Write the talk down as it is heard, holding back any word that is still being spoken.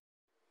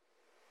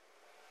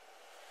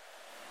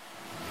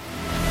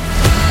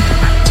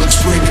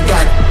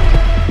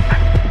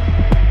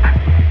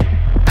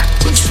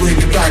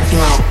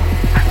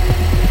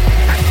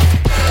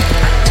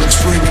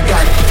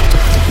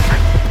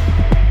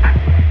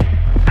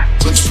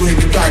bring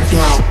it back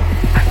now.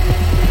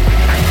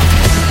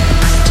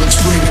 Let's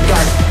bring it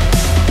back.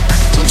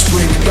 Let's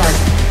bring it back.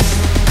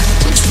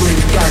 Let's bring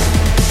it back.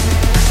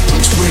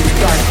 Let's bring it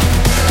back.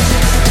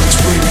 Let's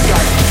bring it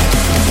back.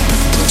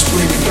 Let's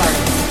bring it back.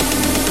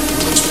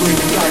 Let's bring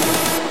it back.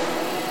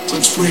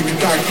 Let's bring it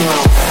back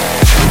now.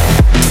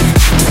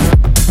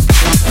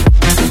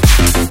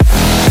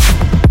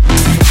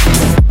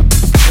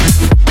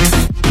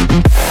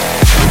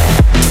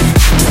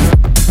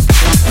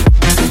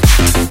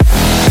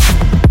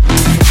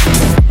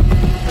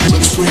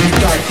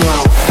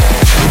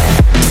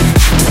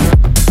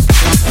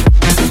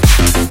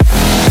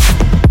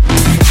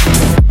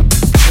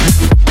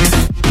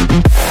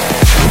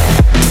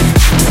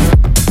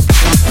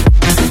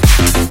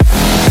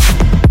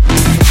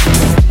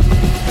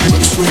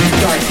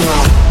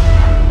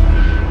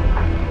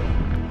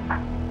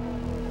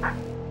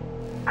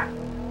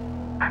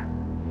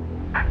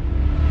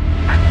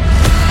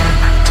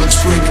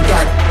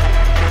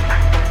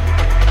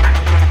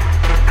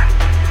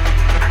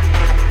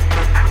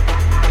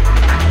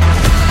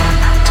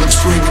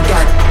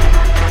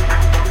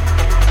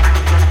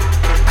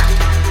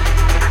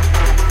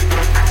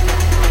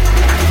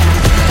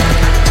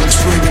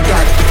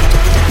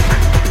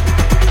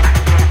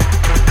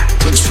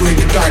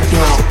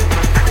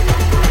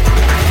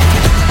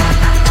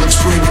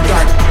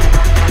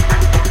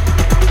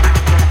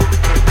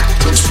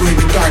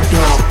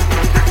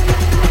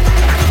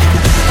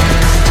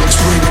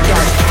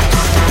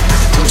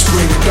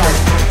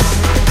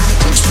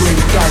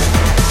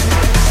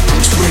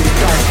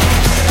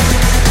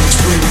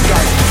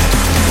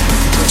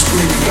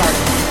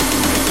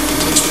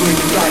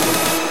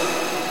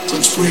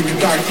 Let's bring it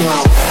back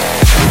now.